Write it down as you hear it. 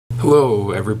Hello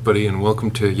everybody and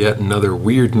welcome to yet another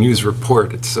weird news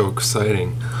report. It's so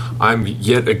exciting. I'm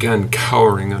yet again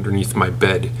cowering underneath my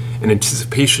bed in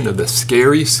anticipation of the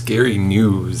scary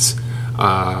news.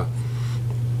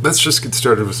 Let's just get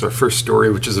started with our first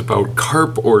story, which is about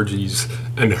carp orgies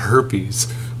and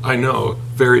herpes. I know,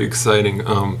 very exciting.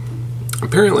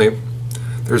 Apparently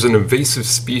there's an invasive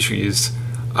species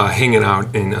hanging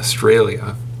out in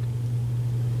Australia.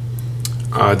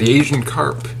 The Asian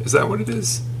carp, is that what it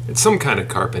is? It's some kind of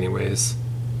carp anyways.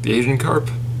 The Asian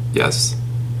carp? Yes?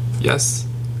 Yes?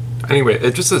 Anyway,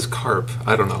 it just says carp.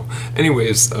 I don't know.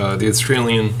 Anyways, the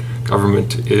Australian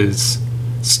government is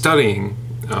studying,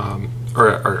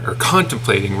 or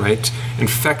contemplating, right,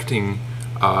 infecting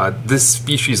this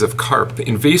species of carp,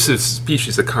 invasive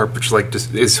species of carp, which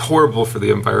is horrible for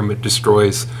the environment,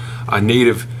 destroys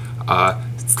native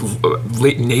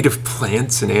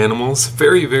plants and animals.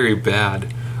 Very, very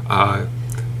bad.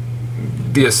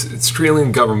 The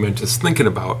Australian government is thinking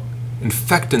about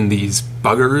infecting these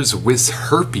buggers with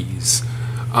herpes.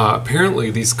 Apparently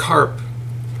these carp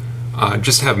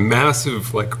just have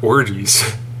massive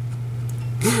orgies.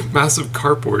 Massive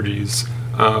carp orgies.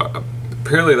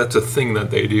 Apparently that's a thing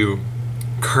that they do.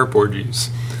 Carp orgies.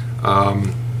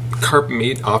 Carp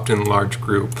mate often in large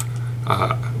groups.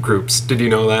 Did you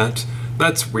know that?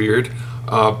 That's weird.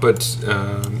 But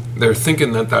they're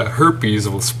thinking that the herpes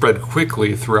will spread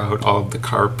quickly throughout all of the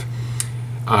carp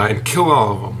and kill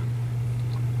all of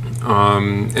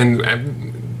them.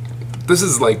 And this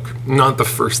is not the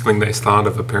first thing they thought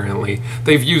of. Apparently,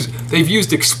 they've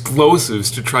used explosives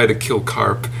to try to kill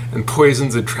carp, and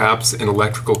poisons and traps and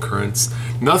electrical currents.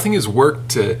 Nothing has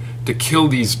worked to kill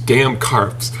these damn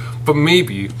carps. But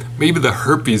maybe the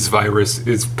herpes virus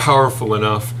is powerful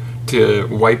enough to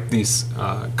wipe these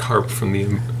carp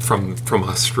from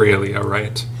Australia,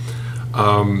 right?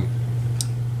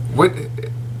 What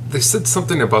they said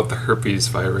something about the herpes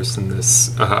virus in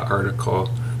this article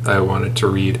that I wanted to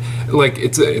read.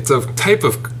 It's a type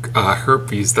of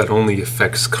herpes that only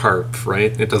affects carp,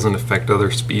 right? It doesn't affect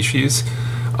other species.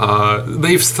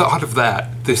 They've thought of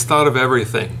that. They've thought of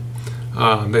everything.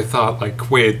 They thought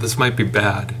wait, this might be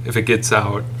bad if it gets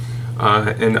out.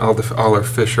 And all our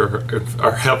fish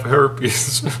have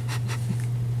herpes.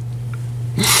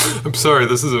 I'm sorry,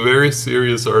 this is a very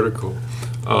serious article.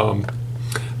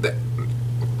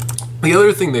 The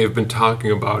other thing they've been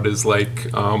talking about is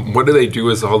what do they do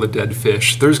with all the dead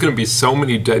fish? There's going to be so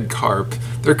many dead carp.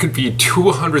 There could be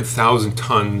 200,000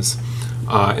 tons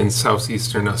in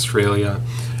southeastern Australia.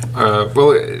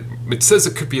 Well, it says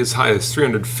it could be as high as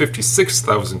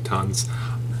 356,000 tons.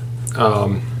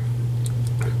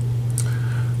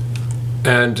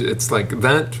 And it's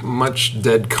that much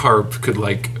dead carp could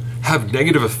have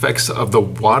negative effects of the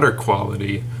water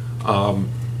quality.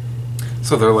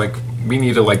 So they're we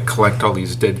need to collect all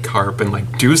these dead carp and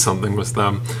do something with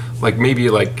them. Maybe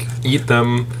eat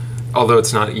them, although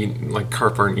it's not eaten,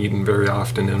 carp aren't eaten very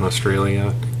often in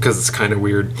Australia because it's kind of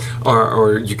weird.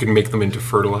 Or you can make them into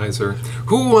fertilizer.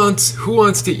 Who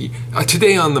wants to eat?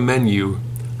 Today on the menu,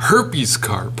 herpes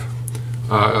carp.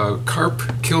 Carp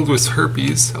killed with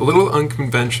herpes, a little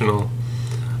unconventional.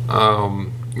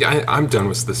 Yeah, I'm done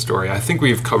with this story. I think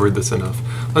we've covered this enough.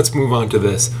 Let's move on to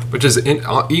this, which is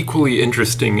equally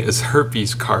interesting as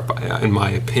herpes carp, in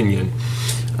my opinion.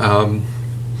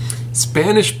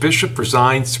 Spanish bishop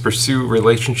resigns to pursue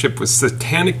relationship with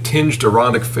satanic-tinged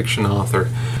erotic fiction author.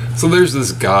 So there's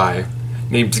this guy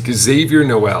named Xavier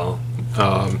Noel.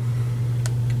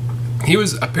 He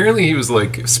was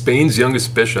Spain's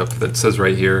youngest bishop. That says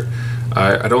right here,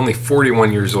 at only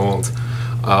 41 years old.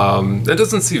 That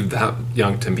doesn't seem that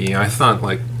young to me. I thought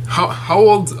how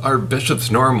old are bishops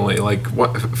normally?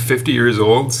 What, 50 years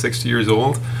old, 60 years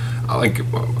old?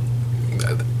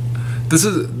 This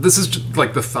is just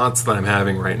the thoughts that I'm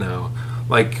having right now.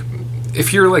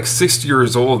 If you're 60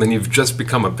 years old and you've just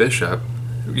become a bishop,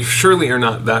 you surely are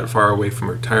not that far away from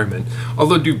retirement.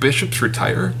 Although, do bishops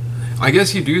retire? I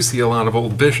guess you do see a lot of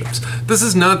old bishops. This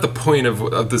is not the point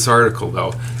of this article,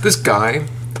 though. This guy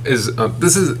is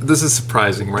this is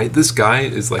surprising, right? This guy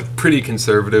is pretty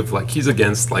conservative. He's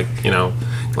against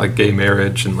gay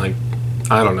marriage and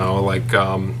I don't know,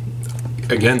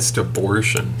 against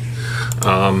abortion.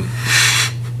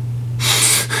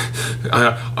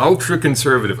 Ultra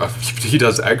conservative. He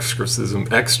does exorcism.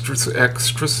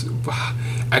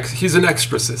 He's an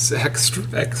exorcist.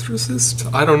 Exorcist?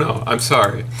 I don't know. I'm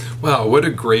sorry. Wow, what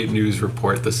a great news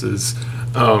report this is.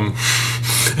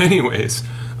 Anyways,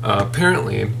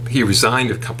 apparently he resigned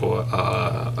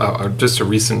just a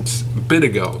recent bit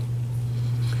ago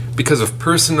because of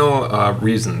personal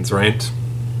reasons, right?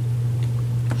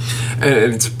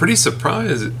 And it's pretty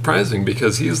surprising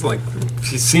because he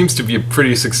seems to be a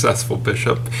pretty successful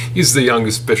bishop. He's the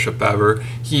youngest bishop ever.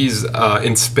 He's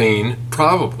in Spain,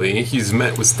 probably. He's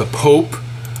met with the Pope.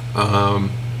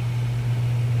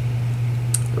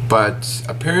 But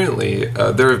apparently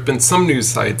there have been some news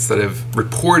sites that have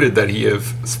reported that he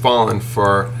has fallen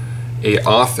for a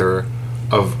author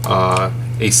of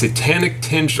a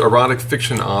satanic-tinged erotic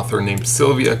fiction author named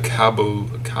Sylvia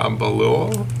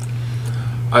Caballero.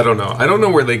 I don't know. I don't know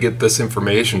where they get this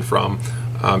information from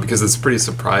because it's pretty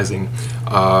surprising.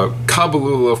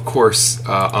 Caballero, of course,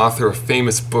 author of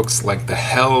famous books like The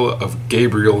Hell of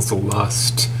Gabriel's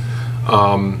Lust,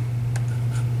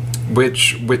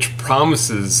 which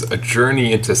promises a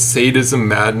journey into sadism,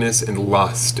 madness, and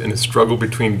lust, and a struggle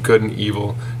between good and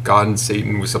evil, God and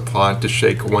Satan, with a plot to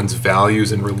shake one's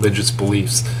values and religious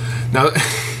beliefs. Now,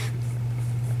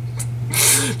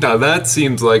 now that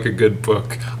seems like a good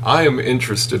book. I am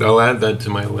interested. I'll add that to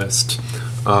my list.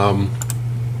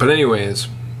 But anyways,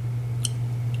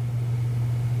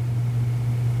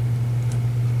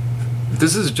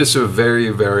 this is just a very,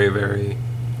 very, very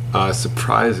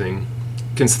surprising,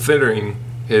 considering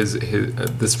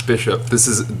this bishop. This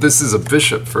is a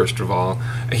bishop, first of all.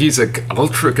 He's an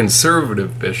ultra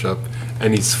conservative bishop,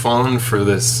 and he's fallen for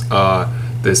this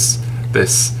this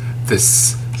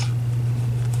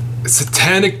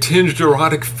satanic tinged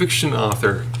erotic fiction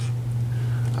author.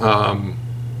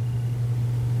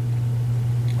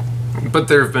 But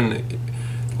there have been,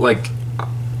 like,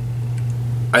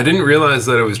 I didn't realize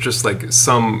that it was just like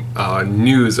some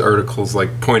news articles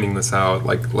like pointing this out.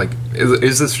 Like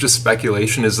is this just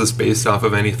speculation? Is this based off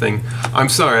of anything? I'm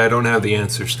sorry, I don't have the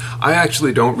answers. I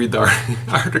actually don't read the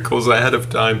articles ahead of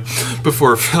time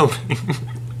before filming.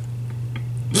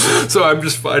 So I'm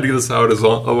just finding this out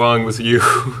along with you.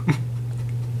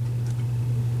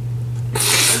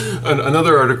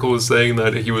 Another article was saying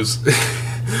that he was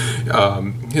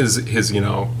his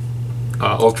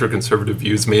ultra conservative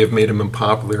views may have made him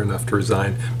unpopular enough to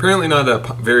resign. Apparently not a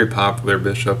very popular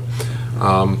bishop.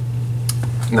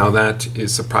 Now that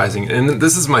is surprising, and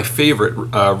this is my favorite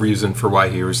reason for why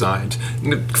he resigned.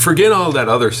 Forget all that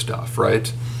other stuff,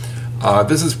 right?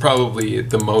 This is probably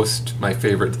my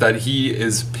favorite, that he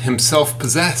is himself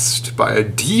possessed by a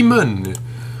demon.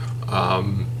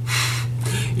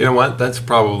 You know what? That's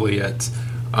probably it.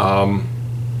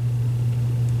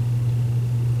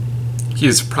 He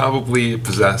is probably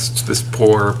possessed, this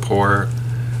poor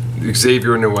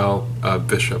Xavier Noel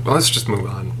bishop. Well, let's just move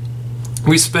on.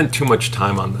 We spent too much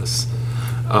time on this.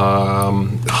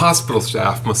 Hospital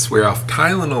staff must swear off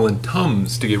Tylenol and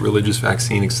Tums to get religious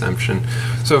vaccine exemption.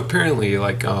 So apparently,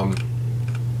 like,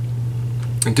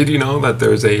 did you know that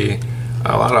there's a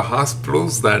lot of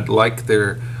hospitals that like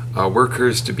their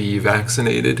workers to be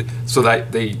vaccinated so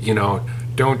that they,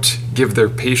 don't give their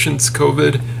patients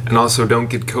COVID and also don't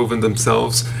get COVID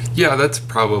themselves? Yeah, that's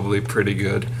probably pretty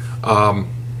good. But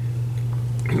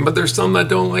there's some that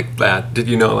don't like that. Did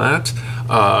you know that?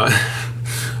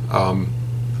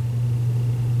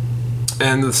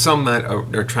 And some that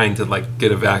are trying to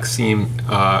get a vaccine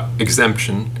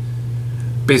exemption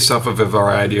based off of a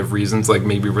variety of reasons, like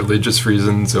maybe religious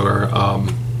reasons or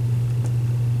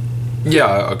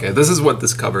yeah, okay, this is what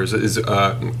this covers, is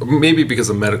maybe because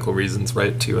of medical reasons,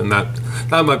 right, too, and that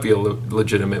might be a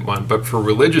legitimate one, but for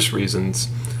religious reasons,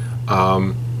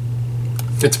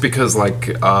 it's because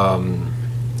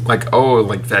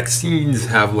vaccines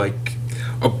have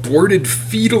aborted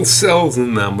fetal cells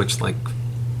in them, which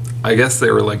I guess they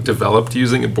were developed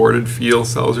using aborted fetal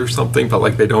cells or something,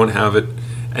 but they don't have it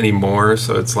anymore,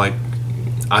 so it's I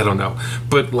don't know,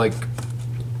 but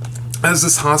as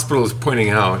this hospital is pointing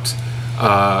out,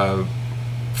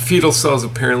 fetal cells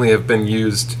apparently have been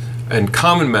used in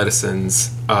common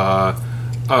medicines, such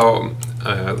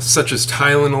as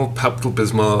Tylenol,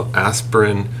 Pepto-Bismol,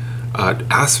 aspirin,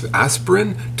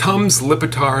 Tums,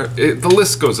 Lipitor, the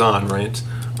list goes on, right?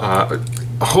 A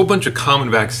whole bunch of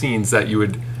common vaccines that you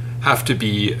would have to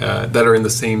be, that are in the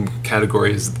same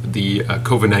category as the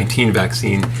COVID-19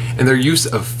 vaccine, and their use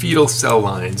of fetal cell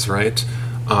lines, right?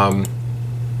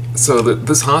 So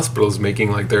this hospital is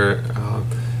making their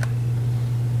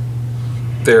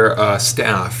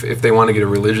staff, if they want to get a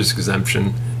religious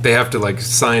exemption, they have to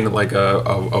sign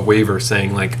a waiver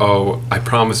saying oh, I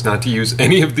promise not to use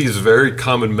any of these very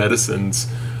common medicines.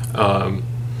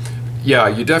 Yeah,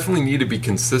 you definitely need to be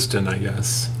consistent, I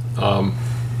guess.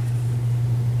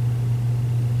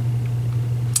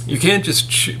 You can't just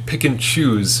pick and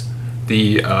choose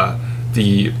the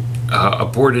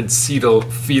aborted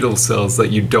fetal cells that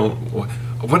you don't.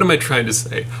 What am I trying to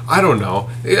say?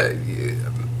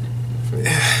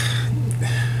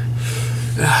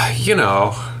 you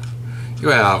know,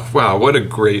 yeah, wow, what a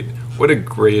great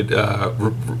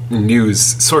news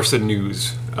source of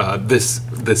news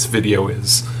this video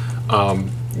is.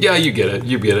 Yeah, you get it.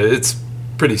 It's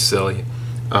pretty silly.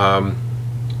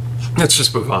 Let's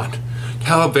just move on.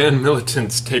 Taliban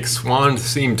militants take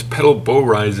swan-themed pedal bow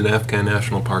rides in Afghan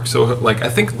National Park. So, like, I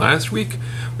think last week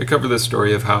we covered the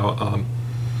story of how.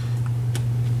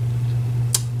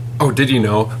 Oh, did you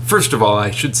know? First of all,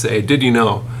 I should say, did you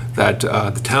know that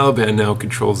the Taliban now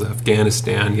controls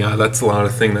Afghanistan? Yeah, that's a lot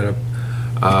of thing that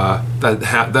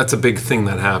that's a big thing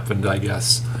that happened, I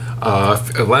guess.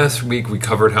 Last week we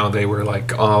covered how they were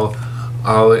like all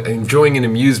enjoying an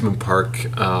amusement park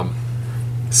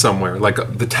somewhere, like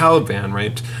the Taliban,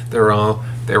 right? They were all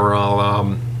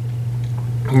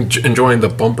enjoying the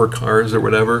bumper cars or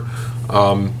whatever,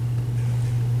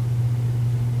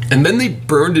 and then they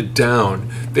burned it down.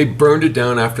 They burned it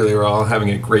down after they were all having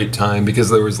a great time because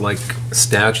there was like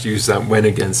statues that went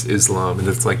against Islam, and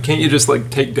it's like, can't you just like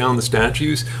take down the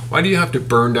statues? Why do you have to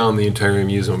burn down the entire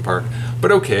amusement park?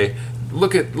 But okay,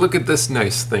 look at this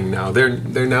nice thing now.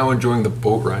 They're now enjoying the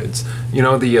boat rides. You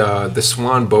know, the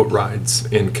swan boat rides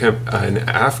in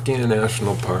Afghan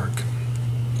National Park.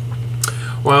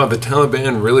 Wow, the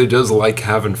Taliban really does like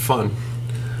having fun.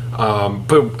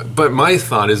 But my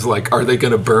thought is, like, are they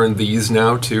going to burn these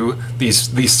now too?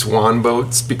 These swan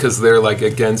boats, because they're like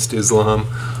against Islam?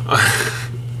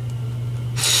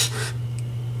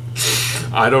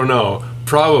 I don't know.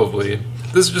 Probably.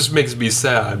 This just makes me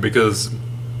sad because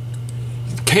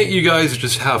can't you guys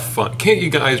just have fun? Can't you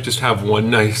guys just have one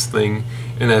nice thing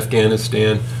in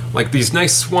Afghanistan? Like these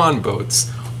nice swan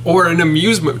boats. Or an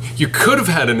amusement. You could have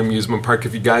had an amusement park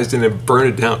if you guys didn't burn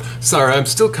it down. Sorry, I'm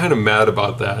still kind of mad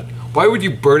about that. Why would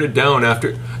you burn it down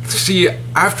after... See,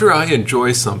 after I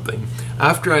enjoy something,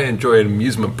 after I enjoy an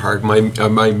amusement park,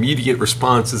 my immediate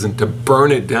response isn't to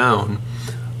burn it down.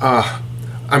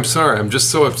 I'm sorry, I'm just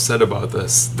so upset about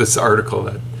this article.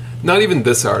 That not even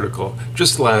this article,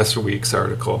 just last week's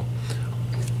article.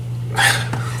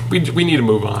 We need to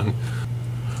move on.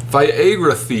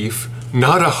 Viagra thief,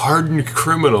 not a hardened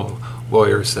criminal,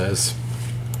 lawyer says.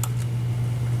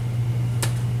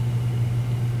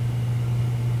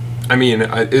 I mean,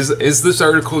 is this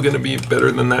article going to be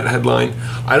better than that headline?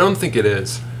 I don't think it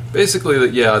is. Basically,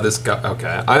 yeah, this guy.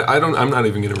 Okay, I'm not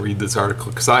even going to read this article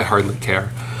because I hardly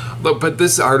care. But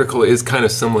this article is kind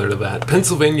of similar to that.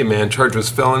 Pennsylvania man charged with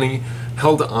felony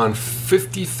held on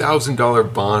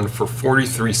 $50,000 bond for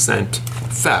 43-cent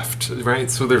theft.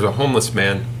 Right. So there's a homeless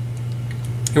man.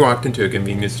 He walked into a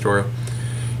convenience store.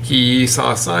 He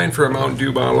saw a sign for a Mountain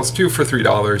Dew bottles, 2 for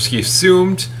 $3. He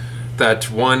assumed that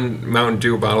one Mountain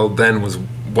Dew bottle then was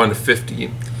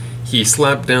 $1.50. He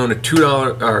slapped down a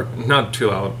 $2, or not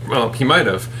 $2, well, he might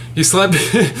have. He slapped,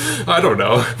 I don't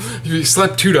know. He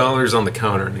slapped $2 on the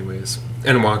counter anyways,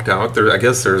 and walked out. I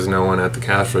guess there's no one at the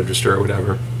cash register or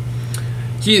whatever.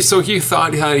 So he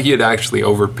thought he had actually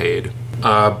overpaid.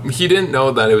 He didn't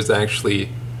know that it was actually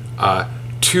one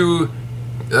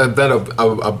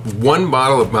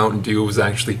bottle of Mountain Dew was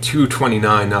actually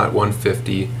 $2.29, not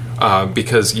 $1.50,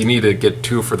 because you need to get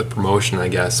 2 for the promotion, I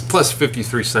guess, plus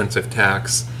 53 cents of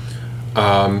tax.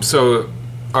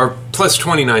 Or plus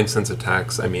 29 cents of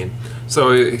tax, I mean.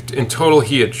 So in total,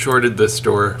 he had shorted the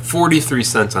store 43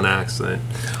 cents on accident.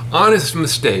 Honest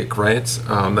mistake, right?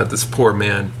 That this poor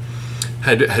man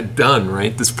had done,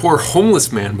 right? This poor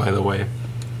homeless man, by the way.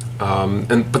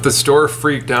 But the store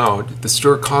freaked out. The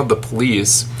store called the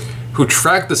police, who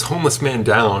tracked this homeless man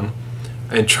down,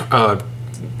 and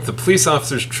the police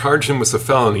officers charged him with a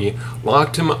felony,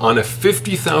 locked him on a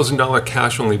 $50,000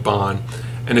 cash-only bond,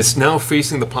 and is now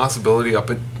facing the possibility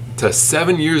up to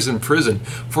 7 years in prison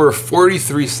for a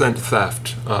 43-cent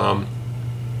theft. And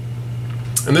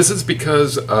this is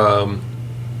because I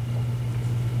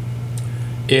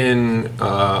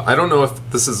don't know if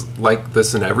this is like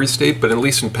this in every state, but at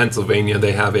least in Pennsylvania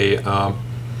they have a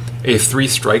 3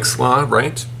 strikes law,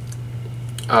 right?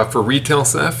 For retail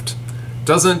theft.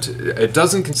 It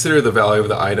doesn't consider the value of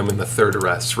the item in the third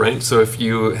arrest, right? So if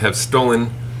you have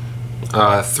stolen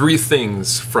 3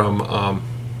 things from,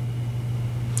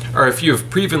 or if you have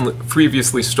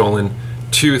previously stolen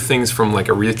 2 things from like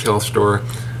a retail store,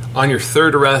 on your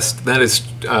third arrest, that is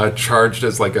charged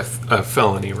as like a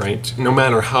felony, right? No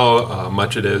matter how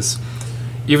much it is,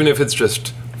 even if it's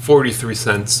just 43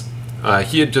 cents.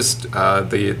 He had just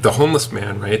the homeless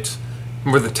man, right?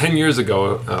 More than 10 years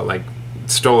ago, like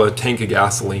stole a tank of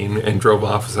gasoline and drove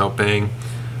off without paying.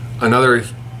 Another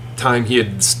time, he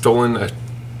had stolen a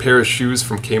pair of shoes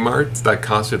from Kmart that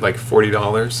costed like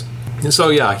 $40. And so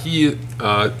yeah, he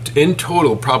in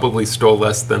total probably stole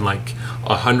less than like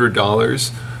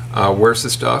 $100. worse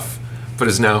stuff, but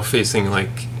is now facing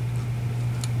like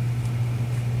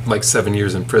 7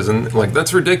 years in prison. Like,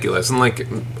 that's ridiculous. And like,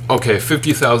 okay,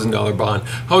 $50,000 bond.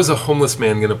 How is a homeless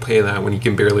man gonna pay that when he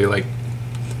can barely, like,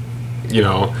 you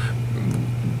know,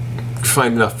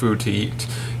 find enough food to eat?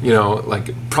 You know,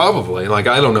 like, probably. Like,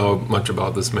 I don't know much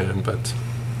about this man, but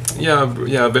yeah,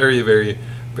 very, very,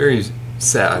 very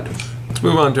sad. Let's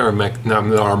move on to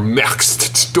our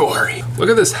next story. Look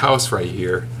at this house right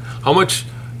here. How much?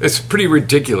 It's pretty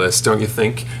ridiculous, don't you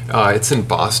think? It's in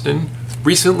Boston.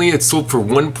 Recently, it sold for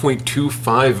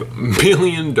 $1.25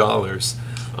 million.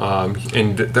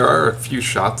 And there are a few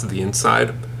shots of the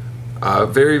inside.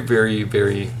 Very, very,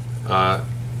 very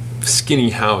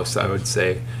skinny house, I would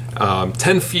say.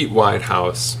 10 feet wide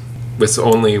house with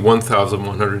only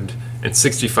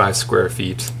 1,165 square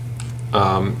feet.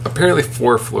 Apparently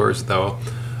 4 floors, though.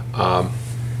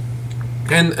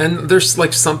 And there's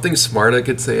like something smart I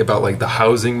could say about like the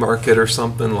housing market or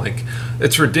something. Like,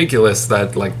 it's ridiculous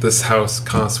that like this house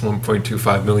costs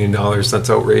 $1.25 million. That's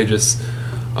outrageous.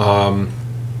 But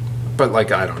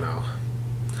like, I don't know.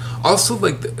 Also,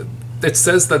 like, it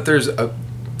says that there's a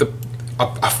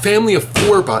family of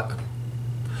 4 bought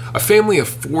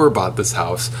this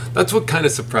house. That's what kind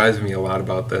of surprised me a lot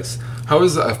about this. How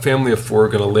is a family of 4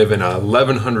 going to live in a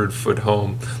 1,100-foot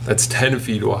home that's 10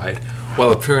 feet wide?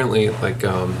 Well, apparently, like,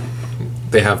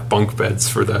 they have bunk beds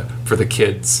for the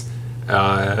kids.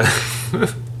 Let's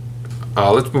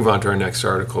move on to our next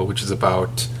article, which is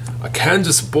about a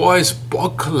Kansas boy's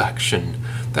bug collection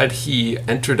that he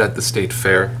entered at the state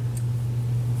fair.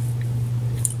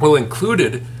 Well,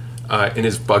 included in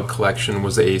his bug collection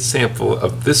was a sample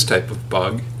of this type of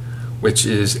bug, which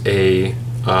is a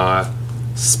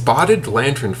spotted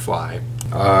lanternfly,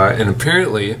 and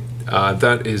apparently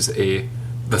that is the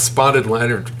spotted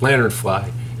lanternfly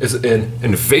is an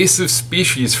invasive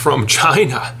species from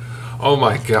China. Oh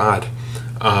my God!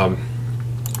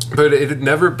 But it had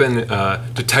never been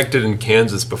detected in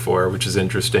Kansas before, which is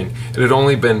interesting. It had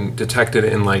only been detected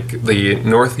in like the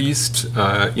northeast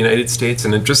United States,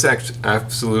 and it just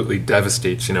absolutely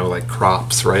devastates, you know, like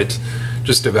crops, right?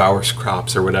 Just devours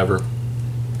crops or whatever.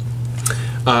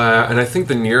 And I think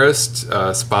the nearest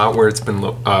spot where it's been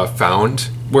found,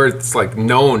 where it's like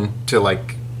known to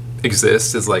like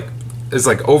exist, is like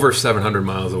over 700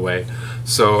 miles away.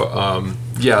 So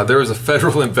yeah, there was a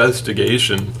federal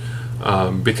investigation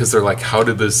because they're like, how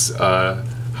did this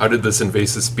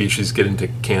invasive species get into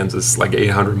Kansas, like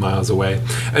 800 miles away?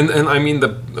 And I mean,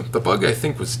 the bug, I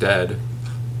think, was dead.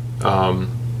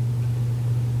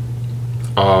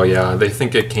 Oh yeah, they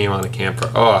think it came on a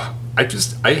camper. Oh,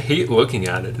 I hate looking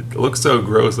at it. It looks so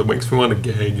gross. It makes me want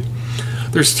to gag.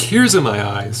 There's tears in my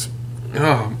eyes.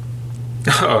 Oh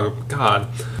God.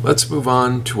 Let's move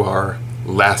on to our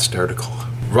last article.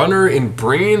 Runner in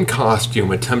brain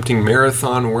costume attempting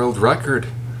marathon world record.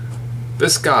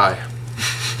 This guy.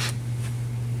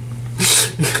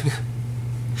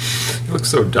 He looks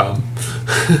so dumb.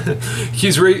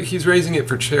 He's raising it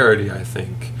for charity, I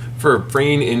think. For a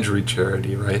brain injury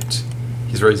charity, right?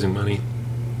 He's raising money.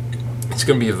 He's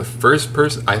going to be the first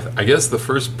person, I guess the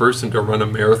first person to run a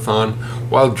marathon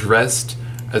while dressed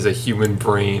as a human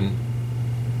brain.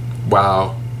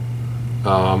 Wow.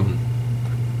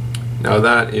 Now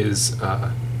that is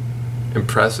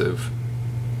impressive.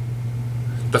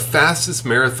 The fastest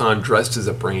marathon dressed as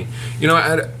a brain. You know,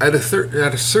 at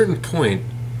a certain point,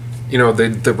 you know,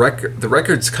 the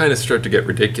records kind of start to get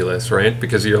ridiculous, right?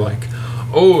 Because you're like,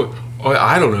 oh,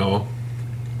 I don't know,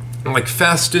 like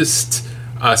fastest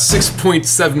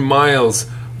 6.7 miles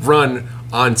run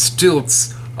on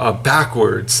stilts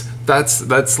backwards. Doesn't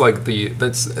that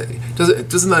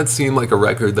seem like a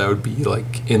record that would be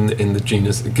like in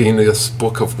the Guinness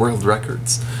Book of World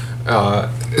Records?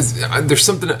 There's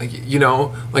something, you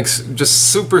know, like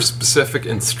just super specific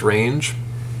and strange.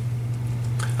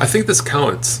 I think this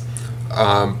counts,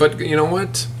 but you know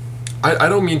what? I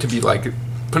don't mean to be like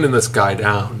putting this guy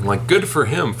down. Like, good for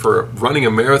him for running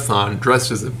a marathon dressed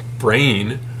as a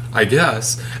brain, I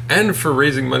guess, and for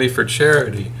raising money for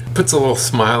charity. Puts a little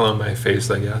smile on my face,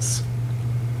 I guess.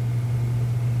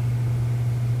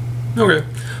 Okay,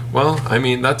 well, I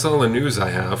mean, that's all the news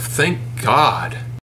I have. Thank God.